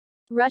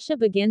Russia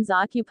begins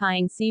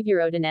occupying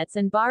Severodonetsk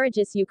and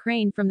barrages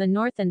Ukraine from the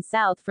north and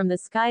south, from the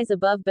skies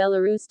above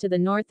Belarus to the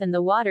north and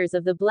the waters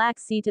of the Black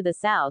Sea to the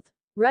south.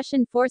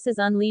 Russian forces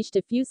unleashed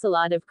a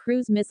fusillade of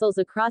cruise missiles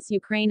across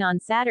Ukraine on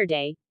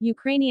Saturday,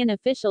 Ukrainian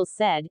officials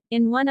said,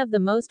 in one of the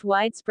most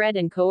widespread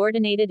and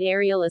coordinated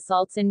aerial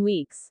assaults in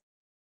weeks.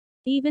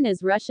 Even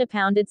as Russia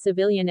pounded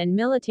civilian and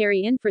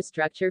military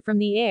infrastructure from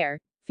the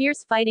air,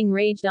 fierce fighting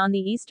raged on the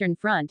Eastern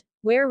Front,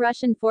 where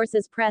Russian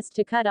forces pressed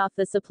to cut off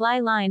the supply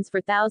lines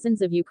for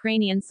thousands of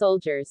Ukrainian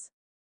soldiers.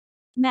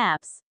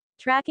 Maps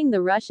tracking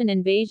the Russian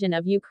invasion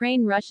of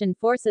Ukraine. Russian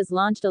forces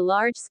launched a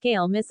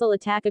large-scale missile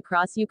attack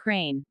across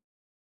Ukraine.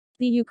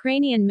 The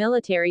Ukrainian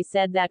military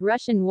said that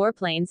Russian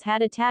warplanes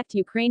had attacked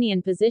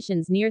Ukrainian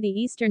positions near the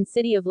eastern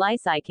city of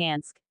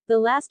Lysychansk, the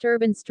last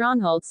urban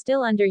stronghold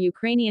still under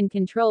Ukrainian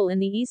control in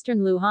the eastern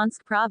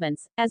Luhansk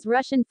province, as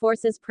Russian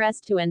forces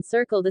pressed to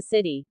encircle the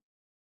city.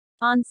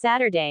 On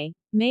Saturday,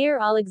 Mayor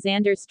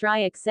Alexander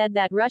Stryuk said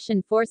that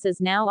Russian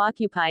forces now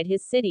occupied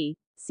his city,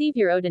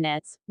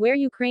 Severodonetsk, where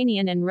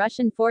Ukrainian and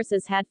Russian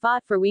forces had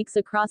fought for weeks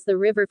across the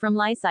river from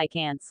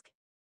Lysychansk.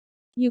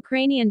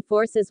 Ukrainian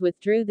forces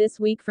withdrew this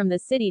week from the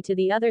city to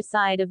the other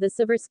side of the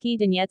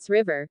Severodonetsk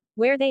River,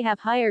 where they have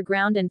higher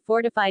ground and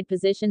fortified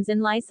positions in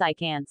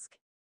Lysychansk.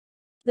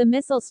 The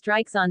missile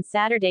strikes on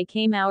Saturday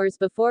came hours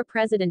before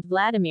President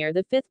Vladimir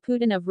V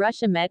Putin of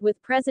Russia met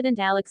with President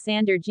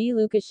Alexander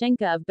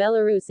Lukashenko of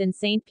Belarus in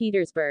St.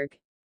 Petersburg.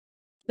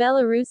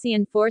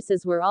 Belarusian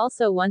forces were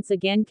also once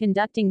again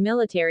conducting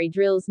military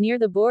drills near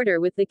the border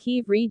with the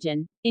Kyiv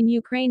region, in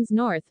Ukraine's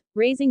north,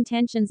 raising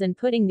tensions and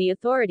putting the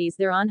authorities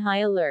there on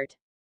high alert.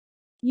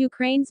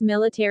 Ukraine's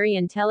military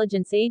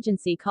intelligence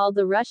agency called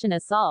the Russian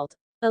assault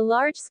a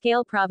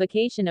large-scale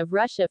provocation of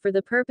Russia for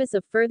the purpose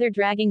of further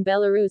dragging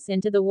Belarus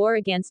into the war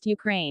against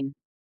Ukraine.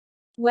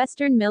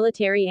 Western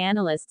military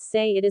analysts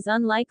say it is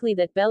unlikely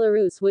that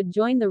Belarus would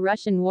join the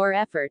Russian war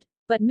effort,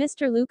 but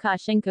Mr.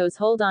 Lukashenko's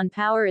hold on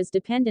power is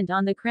dependent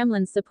on the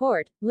Kremlin's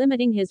support,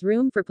 limiting his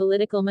room for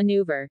political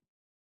maneuver.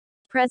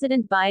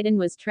 President Biden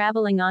was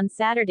traveling on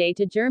Saturday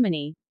to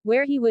Germany,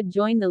 where he would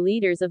join the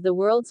leaders of the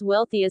world's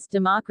wealthiest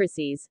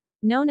democracies,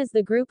 known as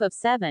the Group of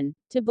Seven,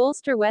 to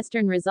bolster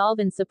Western resolve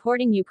in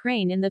supporting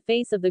Ukraine in the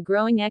face of the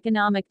growing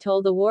economic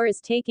toll the war is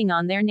taking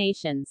on their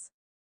nations.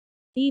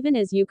 Even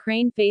as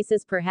Ukraine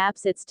faces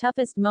perhaps its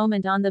toughest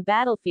moment on the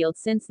battlefield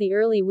since the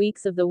early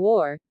weeks of the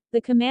war, the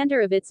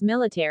commander of its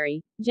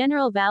military,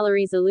 General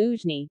Valery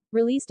Zaluzhny,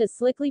 released a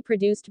slickly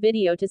produced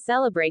video to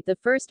celebrate the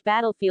first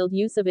battlefield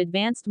use of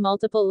advanced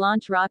multiple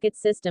launch rocket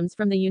systems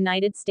from the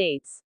United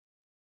States.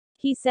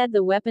 He said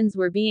the weapons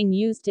were being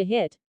used to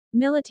hit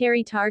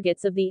military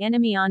targets of the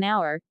enemy on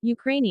our,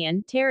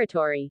 Ukrainian,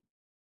 territory.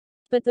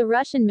 But the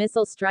Russian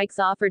missile strikes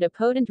offered a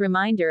potent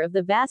reminder of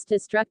the vast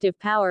destructive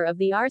power of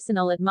the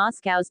arsenal at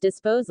Moscow's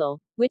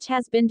disposal, which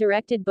has been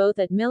directed both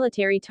at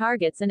military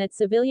targets and at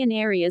civilian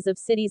areas of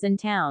cities and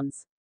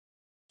towns.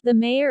 The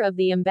mayor of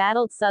the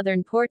embattled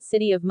southern port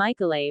city of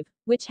Mykolaiv,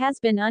 which has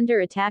been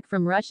under attack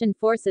from Russian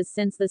forces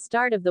since the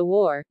start of the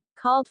war,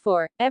 called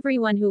for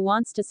everyone who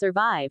wants to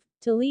survive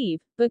to leave,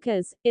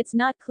 because it's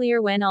not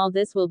clear when all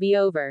this will be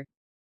over.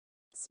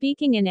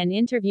 Speaking in an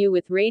interview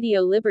with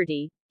Radio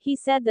Liberty, he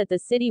said that the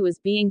city was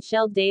being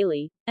shelled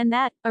daily, and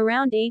that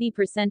around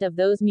 80% of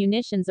those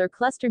munitions are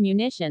cluster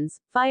munitions,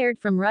 fired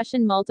from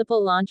Russian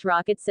multiple launch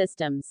rocket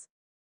systems.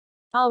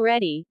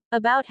 Already,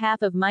 about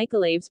half of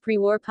Mykolaiv's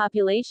pre-war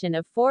population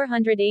of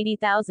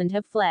 480,000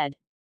 have fled.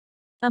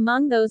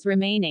 Among those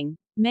remaining,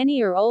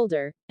 many are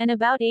older, and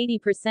about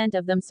 80%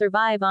 of them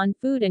survive on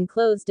food and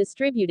clothes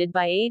distributed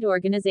by aid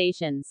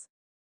organizations.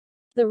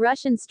 The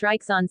Russian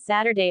strikes on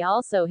Saturday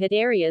also hit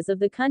areas of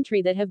the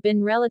country that have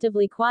been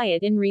relatively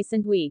quiet in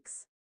recent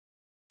weeks.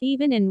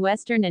 Even in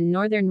western and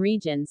northern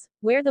regions,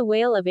 where the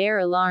wail of air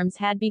alarms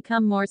had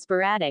become more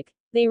sporadic,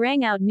 they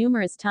rang out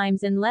numerous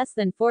times in less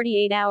than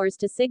 48 hours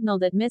to signal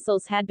that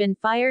missiles had been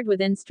fired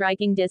within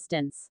striking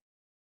distance.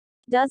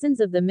 Dozens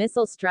of the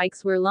missile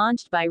strikes were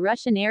launched by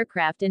Russian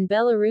aircraft in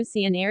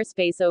Belarusian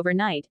airspace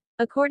overnight,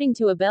 according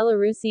to a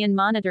Belarusian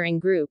monitoring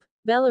group,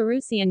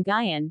 Belarusian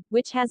Guyan,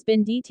 which has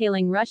been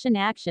detailing Russian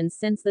actions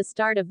since the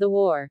start of the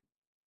war.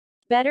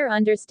 Better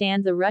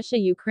understand the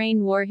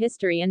Russia-Ukraine war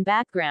history and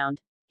background.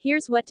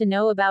 Here's what to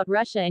know about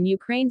Russia and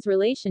Ukraine's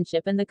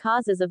relationship and the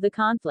causes of the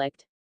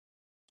conflict.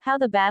 How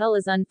the battle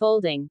is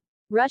unfolding.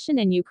 Russian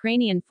and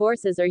Ukrainian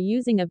forces are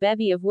using a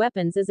bevy of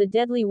weapons as a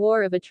deadly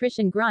war of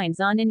attrition grinds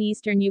on in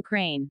eastern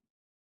Ukraine.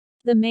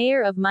 The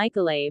mayor of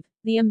Mykolaiv,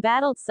 the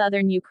embattled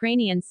southern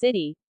Ukrainian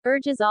city,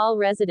 urges all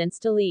residents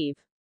to leave.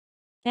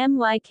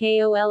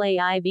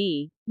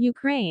 Mykolaiv,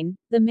 Ukraine,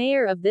 the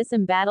mayor of this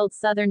embattled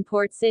southern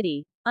port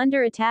city,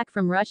 under attack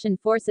from Russian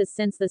forces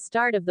since the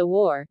start of the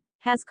war,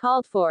 has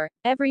called for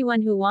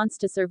everyone who wants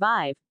to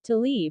survive to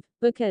leave,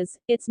 because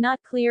it's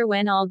not clear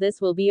when all this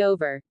will be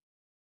over.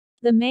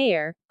 The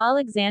mayor,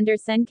 Alexander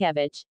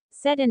Senkevich,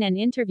 said in an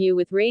interview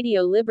with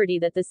Radio Liberty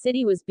that the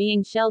city was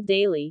being shelled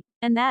daily,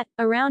 and that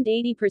around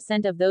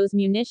 80% of those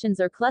munitions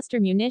are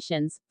cluster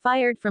munitions,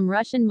 fired from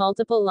Russian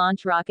multiple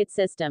launch rocket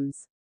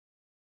systems.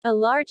 A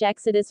large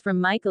exodus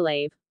from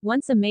Mykolaiv,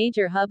 once a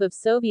major hub of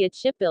Soviet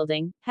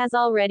shipbuilding, has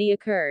already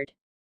occurred.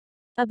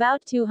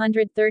 About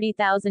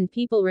 230,000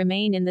 people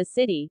remain in the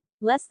city,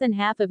 less than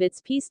half of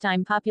its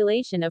peacetime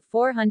population of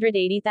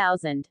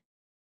 480,000.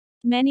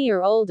 Many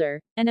are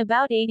older, and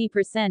about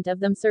 80%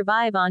 of them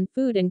survive on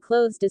food and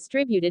clothes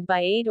distributed by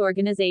aid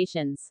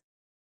organizations.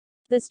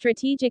 The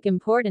strategic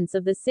importance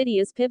of the city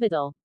is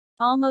pivotal.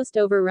 Almost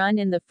overrun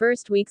in the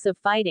first weeks of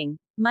fighting,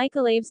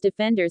 Mykolaiv's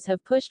defenders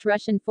have pushed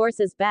Russian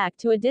forces back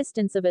to a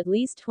distance of at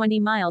least 20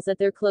 miles at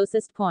their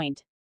closest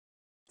point.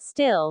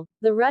 Still,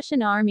 the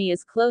Russian army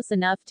is close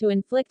enough to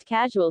inflict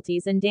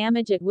casualties and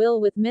damage at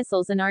will with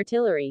missiles and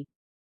artillery.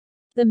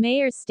 The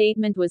mayor's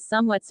statement was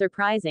somewhat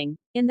surprising,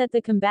 in that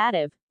the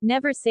combative,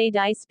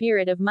 never-say-die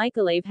spirit of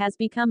Mykolaiv has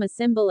become a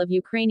symbol of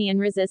Ukrainian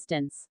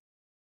resistance.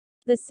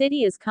 The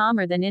city is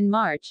calmer than in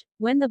March,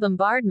 when the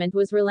bombardment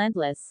was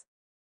relentless.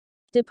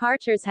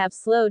 Departures have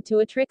slowed to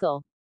a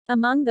trickle.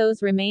 Among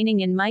those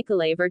remaining in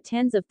Mykolaiv are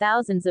tens of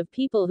thousands of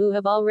people who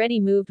have already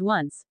moved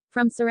once,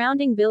 from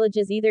surrounding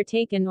villages either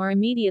taken or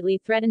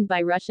immediately threatened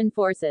by Russian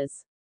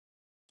forces.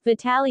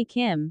 Vitaly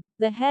Kim,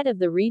 the head of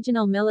the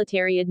regional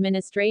military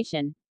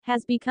administration,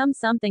 has become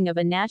something of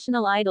a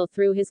national idol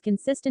through his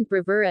consistent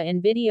bravura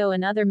in video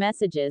and other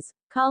messages,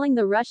 calling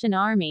the Russian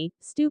army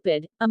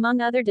stupid,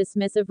 among other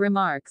dismissive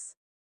remarks.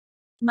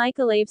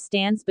 Mykolaiv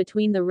stands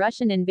between the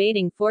Russian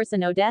invading force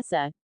and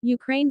Odessa,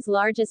 Ukraine's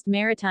largest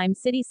maritime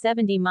city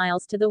 70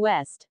 miles to the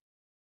west.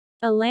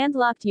 A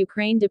landlocked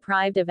Ukraine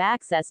deprived of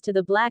access to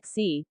the Black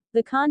Sea,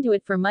 the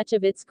conduit for much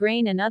of its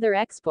grain and other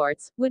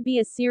exports, would be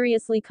a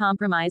seriously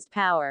compromised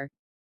power.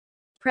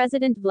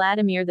 President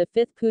Vladimir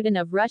V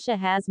Putin of Russia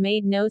has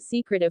made no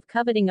secret of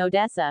coveting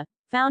Odessa,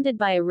 founded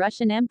by a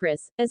Russian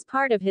empress, as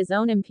part of his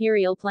own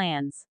imperial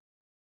plans.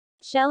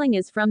 Shelling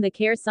is from the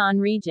Kherson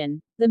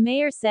region, the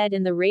mayor said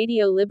in the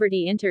Radio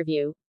Liberty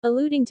interview,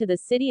 alluding to the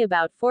city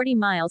about 40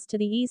 miles to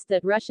the east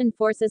that Russian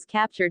forces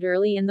captured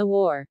early in the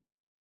war.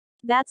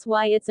 That's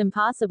why it's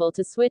impossible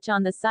to switch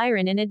on the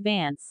siren in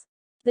advance.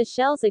 The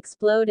shells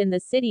explode in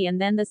the city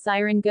and then the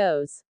siren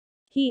goes.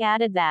 He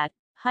added that,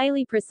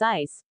 highly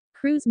precise,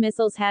 cruise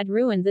missiles had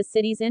ruined the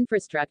city's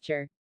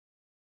infrastructure.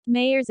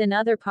 Mayors in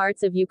other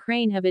parts of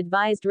Ukraine have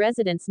advised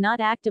residents not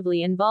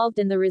actively involved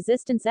in the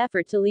resistance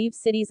effort to leave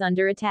cities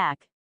under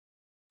attack.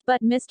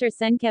 But Mr.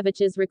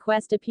 Senkevich's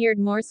request appeared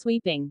more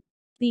sweeping.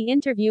 The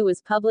interview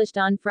was published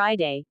on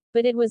Friday,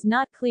 but it was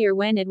not clear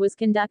when it was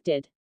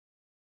conducted.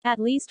 At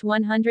least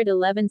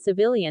 111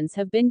 civilians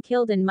have been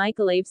killed in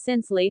Mykolaiv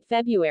since late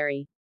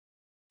February.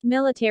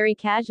 Military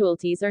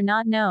casualties are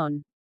not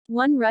known.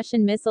 One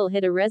Russian missile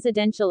hit a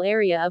residential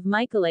area of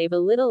Mykolaiv a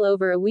little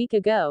over a week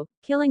ago,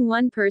 killing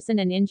one person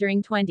and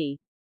injuring 20.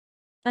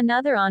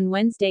 Another on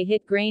Wednesday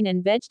hit grain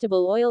and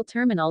vegetable oil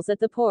terminals at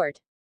the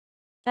port.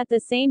 At the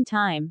same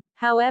time,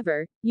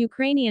 however,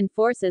 Ukrainian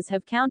forces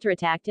have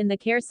counterattacked in the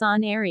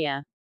Kherson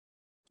area.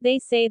 They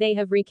say they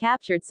have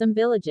recaptured some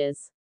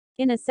villages.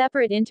 In a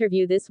separate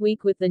interview this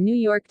week with the New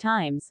York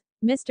Times,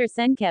 Mr.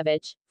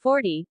 Senkevich,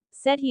 40,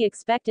 said he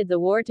expected the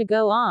war to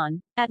go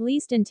on, at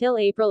least until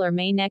April or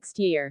May next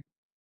year.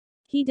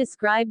 He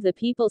described the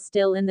people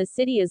still in the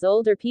city as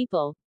older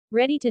people,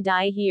 ready to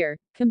die here,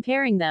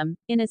 comparing them,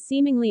 in a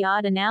seemingly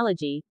odd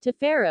analogy, to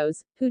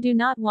pharaohs, who do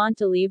not want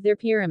to leave their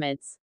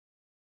pyramids.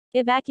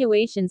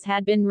 Evacuations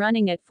had been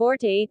running at 4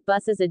 to 8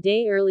 buses a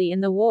day early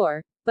in the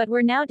war, but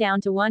were now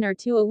down to 1 or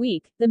 2 a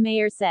week, the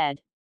mayor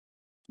said.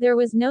 There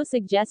was no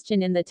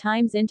suggestion in the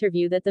Times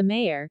interview that the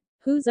mayor,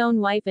 whose own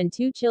wife and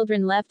 2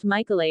 children left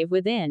Mykolaiv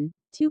within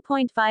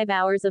 2.5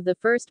 hours of the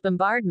first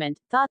bombardment,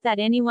 thought that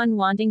anyone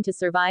wanting to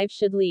survive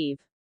should leave.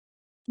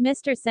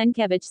 Mr.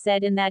 Senkevich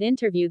said in that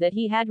interview that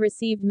he had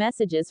received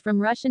messages from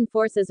Russian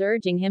forces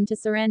urging him to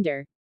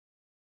surrender.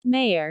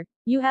 Mayor,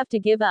 you have to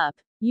give up.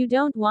 You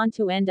don't want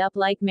to end up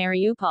like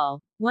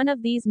Mariupol, one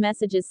of these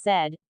messages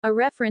said, a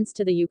reference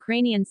to the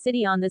Ukrainian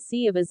city on the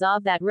Sea of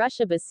Azov that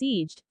Russia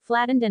besieged,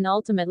 flattened and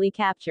ultimately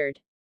captured.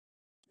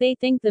 They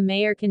think the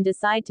mayor can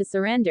decide to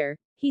surrender,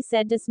 he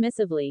said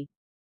dismissively.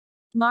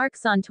 Mark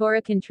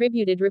Santora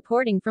contributed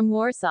reporting from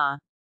Warsaw.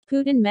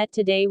 Putin met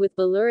today with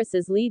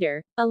Belarus's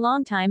leader, a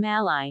longtime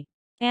ally.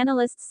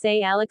 Analysts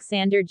say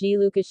Alexander G.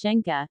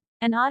 Lukashenko,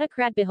 an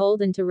autocrat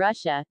beholden to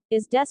Russia,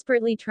 is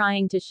desperately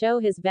trying to show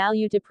his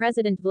value to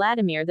President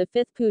Vladimir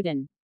V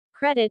Putin.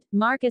 Credit,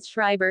 Marcus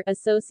Schreiber,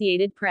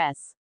 Associated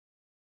Press.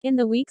 In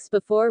the weeks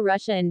before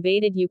Russia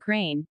invaded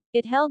Ukraine,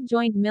 it held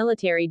joint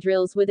military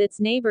drills with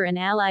its neighbor and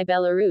ally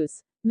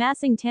Belarus,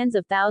 massing tens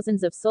of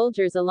thousands of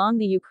soldiers along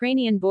the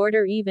Ukrainian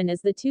border even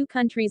as the two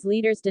countries'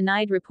 leaders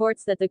denied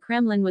reports that the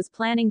Kremlin was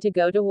planning to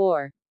go to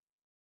war.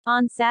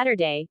 On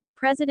Saturday,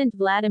 President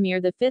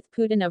Vladimir V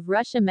Putin of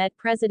Russia met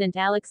President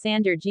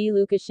Alexander G.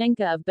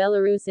 Lukashenko of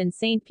Belarus in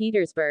St.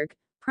 Petersburg,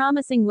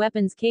 promising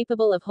weapons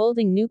capable of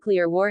holding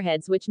nuclear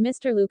warheads which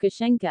Mr.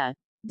 Lukashenko,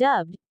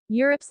 dubbed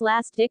Europe's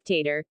last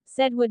dictator,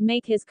 said would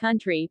make his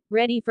country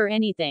ready for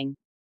anything.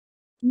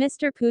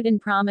 Mr.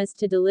 Putin promised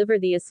to deliver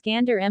the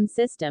Iskander-M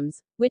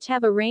systems, which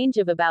have a range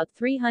of about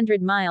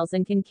 300 miles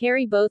and can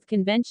carry both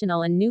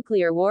conventional and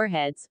nuclear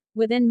warheads,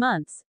 within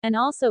months, and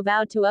also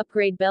vowed to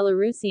upgrade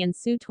Belarusian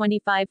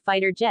Su-25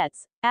 fighter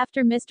jets,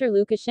 after Mr.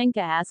 Lukashenko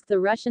asked the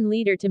Russian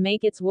leader to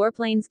make its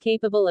warplanes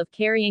capable of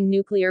carrying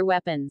nuclear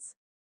weapons.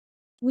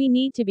 "We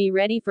need to be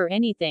ready for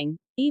anything,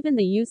 even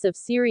the use of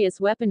serious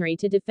weaponry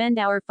to defend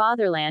our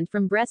fatherland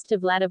from Brest to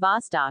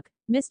Vladivostok,"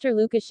 Mr.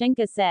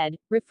 Lukashenko said,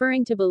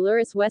 referring to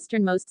Belarus'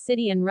 westernmost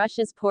city and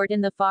Russia's port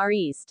in the Far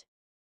East.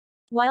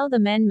 While the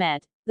men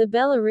met, the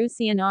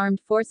Belarusian armed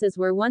forces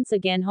were once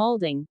again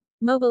holding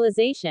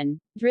mobilization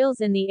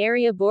drills in the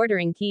area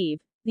bordering Kyiv,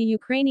 the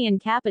Ukrainian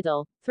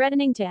capital,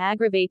 threatening to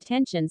aggravate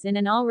tensions in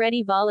an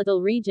already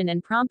volatile region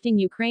and prompting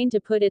Ukraine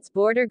to put its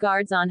border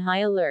guards on high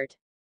alert.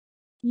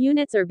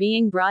 Units are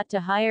being brought to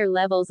higher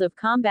levels of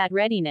combat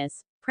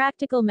readiness,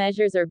 practical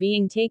measures are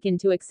being taken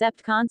to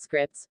accept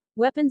conscripts,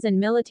 weapons and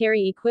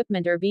military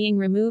equipment are being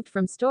removed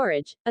from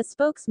storage, a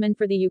spokesman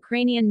for the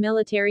Ukrainian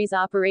military's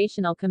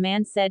operational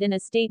command said in a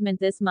statement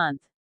this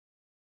month.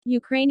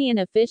 Ukrainian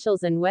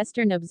officials and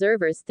Western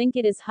observers think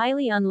it is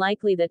highly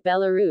unlikely that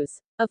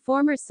Belarus, a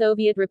former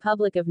Soviet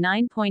republic of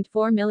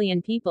 9.4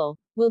 million people,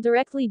 will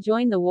directly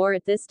join the war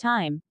at this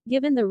time,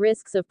 given the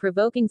risks of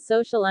provoking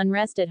social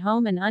unrest at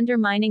home and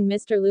undermining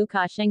Mr.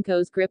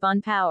 Lukashenko's grip on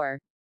power.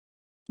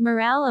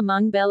 Morale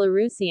among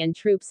Belarusian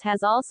troops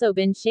has also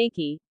been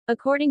shaky,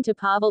 according to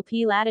Pavel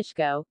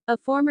Latishko, a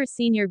former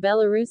senior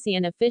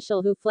Belarusian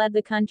official who fled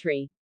the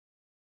country.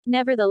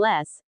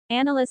 Nevertheless,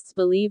 analysts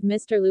believe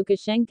Mr.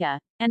 Lukashenko,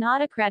 an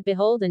autocrat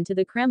beholden to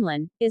the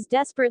Kremlin, is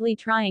desperately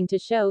trying to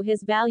show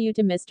his value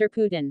to Mr.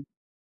 Putin.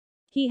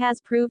 He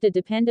has proved a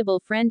dependable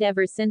friend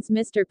ever since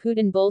Mr.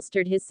 Putin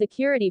bolstered his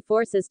security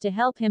forces to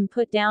help him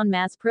put down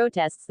mass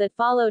protests that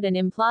followed an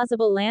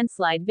implausible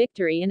landslide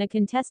victory in a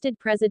contested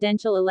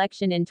presidential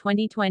election in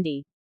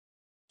 2020.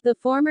 The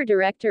former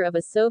director of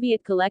a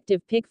Soviet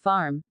collective pig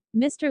farm,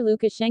 Mr.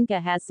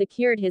 Lukashenko has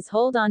secured his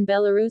hold on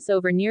Belarus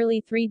over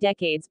nearly 3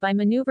 decades by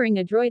maneuvering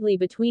adroitly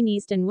between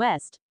East and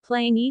West,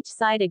 playing each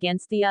side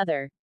against the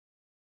other.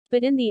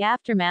 But in the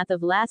aftermath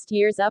of last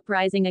year's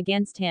uprising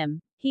against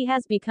him, he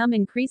has become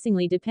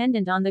increasingly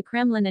dependent on the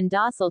Kremlin and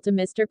docile to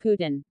Mr.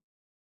 Putin.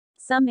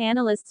 Some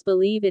analysts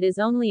believe it is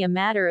only a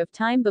matter of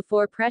time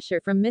before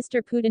pressure from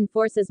Mr. Putin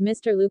forces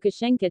Mr.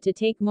 Lukashenko to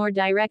take more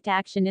direct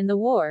action in the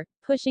war,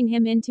 pushing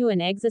him into an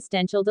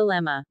existential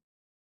dilemma.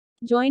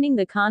 Joining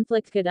the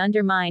conflict could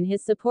undermine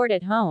his support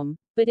at home,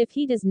 but if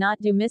he does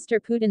not do Mr.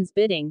 Putin's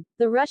bidding,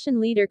 the Russian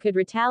leader could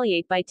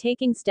retaliate by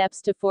taking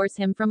steps to force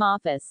him from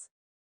office.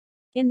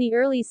 In the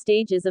early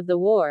stages of the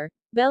war,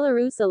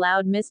 Belarus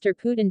allowed Mr.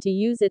 Putin to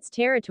use its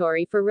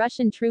territory for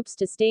Russian troops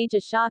to stage a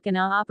shock and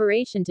awe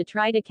operation to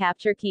try to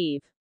capture Kyiv.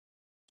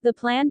 The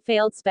plan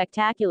failed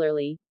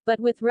spectacularly,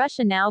 but with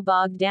Russia now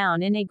bogged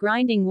down in a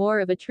grinding war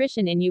of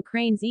attrition in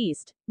Ukraine's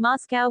east,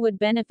 Moscow would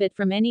benefit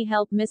from any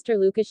help Mr.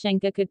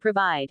 Lukashenko could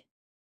provide.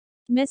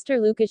 Mr.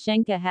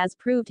 Lukashenko has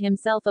proved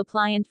himself a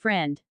pliant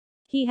friend.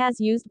 He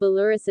has used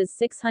Belarus's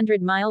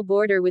 600-mile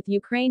border with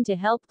Ukraine to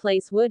help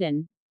place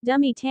wooden,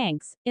 dummy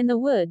tanks in the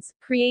woods,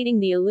 creating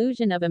the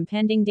illusion of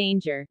impending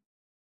danger.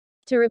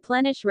 To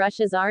replenish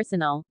Russia's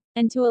arsenal,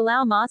 and to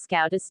allow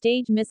Moscow to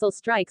stage missile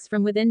strikes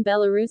from within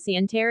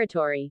Belarusian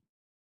territory.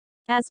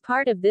 As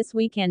part of this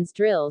weekend's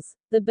drills,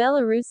 the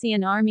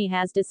Belarusian army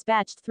has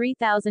dispatched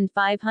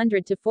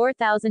 3,500 to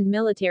 4,000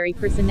 military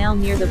personnel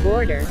near the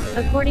border,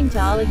 according to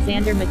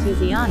Alexander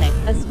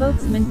Matuzianik, a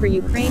spokesman for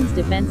Ukraine's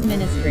defense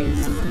ministry.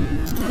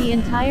 The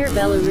entire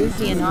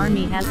Belarusian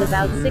army has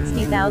about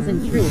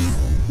 60,000 troops,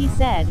 he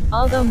said,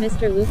 although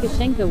Mr.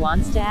 Lukashenko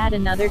wants to add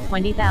another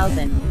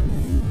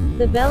 20,000.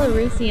 The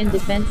Belarusian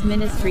Defense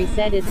Ministry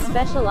said its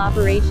special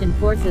operation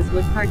forces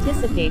would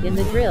participate in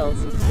the drills,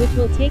 which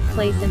will take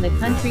place in the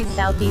country's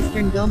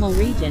southeastern Gomel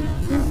region,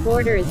 whose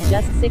border is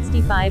just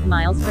 65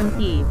 miles from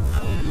Kyiv.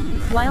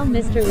 While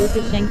Mr.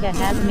 Lukashenko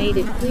has made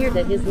it clear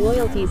that his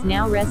loyalties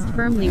now rest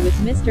firmly with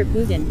Mr.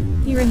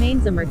 Putin, he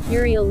remains a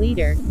mercurial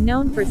leader,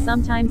 known for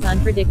sometimes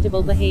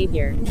unpredictable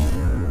behavior.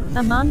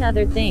 Among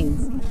other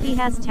things, he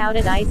has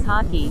touted ice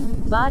hockey,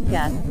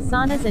 vodka,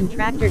 saunas and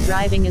tractor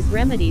driving as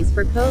remedies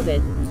for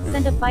COVID,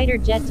 sent a fighter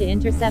jet to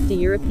intercept a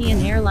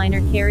European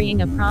airliner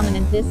carrying a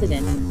prominent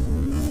dissident,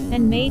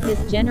 and made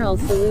his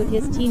generals salute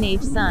his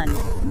teenage son.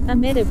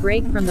 Amid a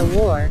break from the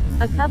war,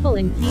 a couple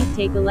in Kyiv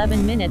take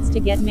 11 minutes to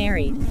get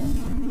married.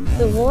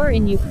 The war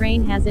in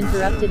Ukraine has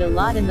interrupted a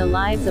lot in the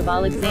lives of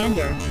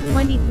Alexander,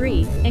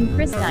 23, and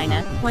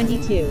Kristina,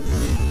 22.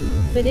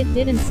 But it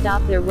didn't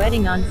stop their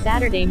wedding on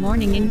Saturday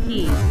morning in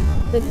Kyiv.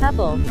 The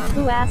couple,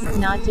 who asked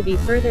not to be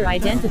further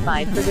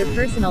identified for their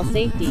personal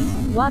safety,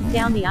 walked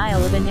down the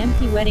aisle of an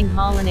empty wedding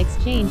hall and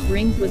exchanged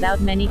rings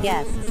without many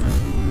guests.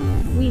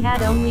 "We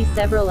had only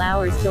several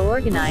hours to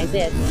organize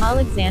it,"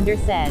 Alexander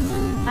said.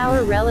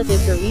 "Our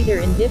relatives are either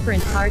in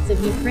different parts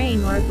of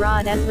Ukraine or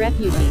abroad as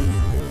refugees."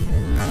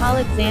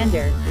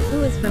 Alexander,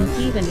 who is from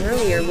Kyiv and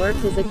earlier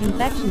worked as a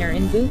confectioner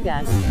in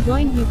Bucha,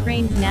 joined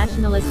Ukraine's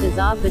nationalist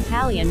Azov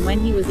battalion when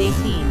he was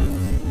 18.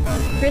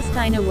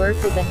 Kristina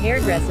worked as a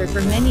hairdresser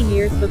for many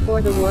years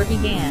before the war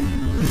began.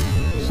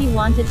 She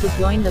wanted to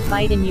join the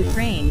fight in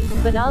Ukraine,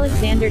 but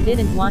Alexander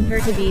didn't want her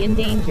to be in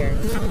danger.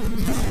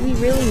 "We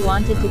really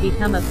wanted to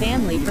become a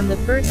family from the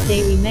first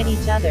day we met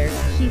each other,"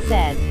 she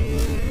said.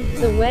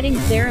 The wedding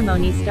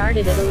ceremony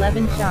started at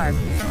 11 sharp.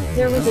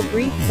 There was a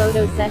brief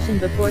photo session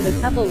before the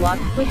couple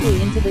walked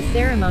quickly into the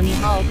ceremony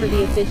hall for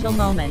the official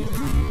moment.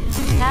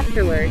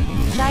 Afterward,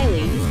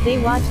 shyly, they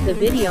watched the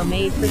video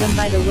made for them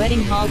by the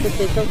wedding hall's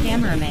official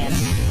cameraman.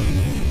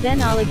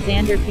 Then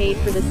Alexander paid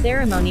for the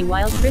ceremony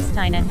while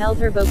Kristina held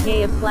her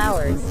bouquet of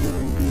flowers.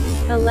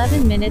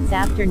 11 minutes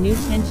after new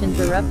tensions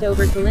erupt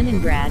over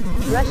Kaliningrad,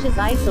 Russia's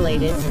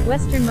isolated,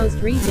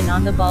 westernmost region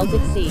on the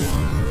Baltic Sea.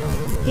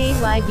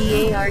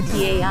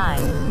 Kybartai,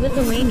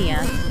 Lithuania,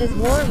 as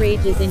war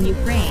rages in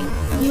Ukraine,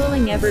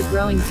 fueling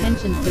ever-growing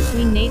tensions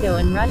between NATO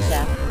and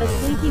Russia, a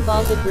sleepy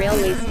Baltic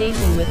railway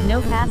station with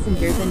no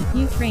passengers and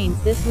few trains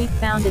this week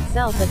found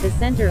itself at the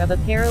center of a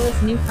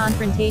perilous new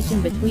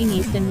confrontation between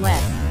East and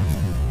West.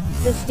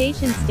 The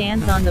station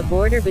stands on the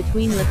border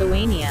between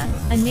Lithuania,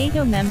 a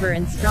NATO member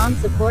and strong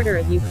supporter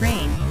of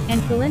Ukraine,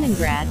 and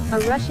Kaliningrad,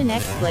 a Russian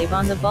exclave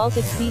on the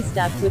Baltic Sea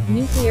stuffed with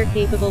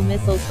nuclear-capable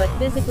missiles but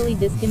physically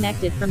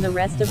disconnected from the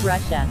rest of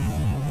Russia.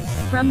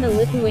 From the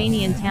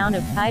Lithuanian town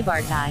of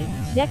Kybartai,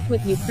 decked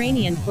with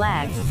Ukrainian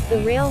flags,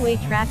 the railway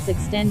tracks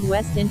extend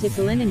west into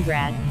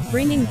Kaliningrad,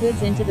 bringing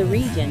goods into the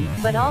region,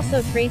 but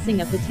also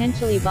tracing a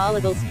potentially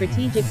volatile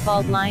strategic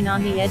fault line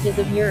on the edges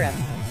of Europe.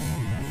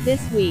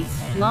 This week,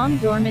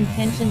 long-dormant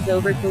tensions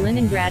over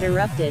Kaliningrad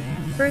erupted,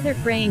 further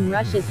fraying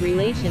Russia's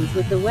relations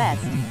with the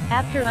West,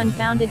 after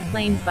unfounded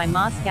claims by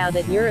Moscow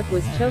that Europe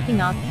was choking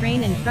off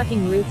train and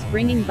trucking routes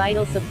bringing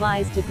vital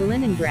supplies to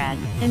Kaliningrad,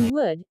 and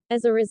would,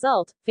 as a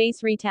result,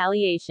 face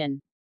retaliation.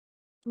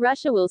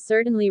 Russia will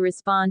certainly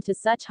respond to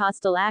such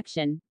hostile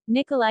action,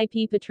 Nikolai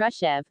P.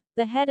 Patrushev,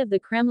 the head of the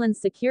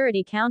Kremlin's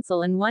Security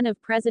Council and one of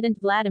President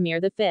Vladimir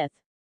V.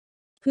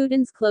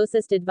 Putin's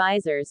closest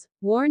advisors,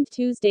 warned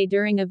Tuesday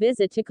during a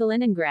visit to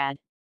Kaliningrad.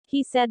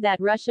 He said that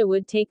Russia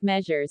would take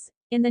measures,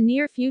 in the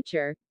near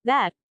future,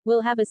 that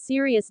will have a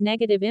serious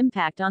negative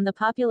impact on the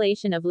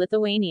population of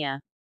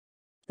Lithuania.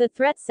 The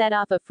threat set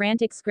off a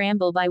frantic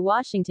scramble by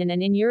Washington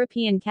and in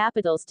European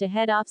capitals to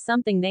head off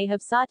something they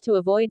have sought to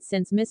avoid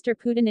since Mr.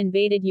 Putin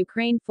invaded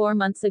Ukraine 4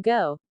 months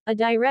ago, a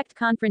direct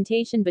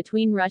confrontation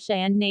between Russia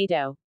and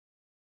NATO.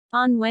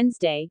 On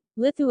Wednesday,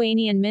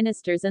 Lithuanian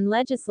ministers and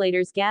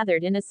legislators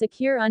gathered in a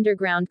secure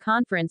underground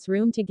conference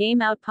room to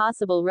game out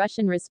possible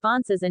Russian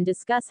responses and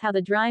discuss how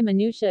the dry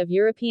minutiae of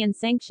European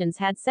sanctions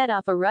had set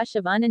off a rush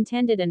of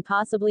unintended and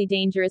possibly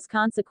dangerous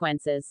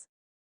consequences.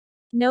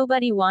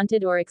 "Nobody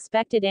wanted or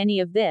expected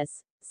any of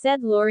this,"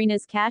 said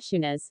Laurynas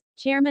Kasčiūnas,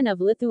 chairman of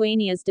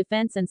Lithuania's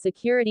Defense and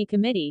Security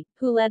Committee,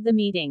 who led the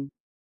meeting.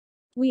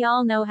 "We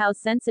all know how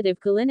sensitive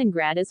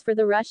Kaliningrad is for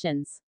the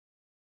Russians.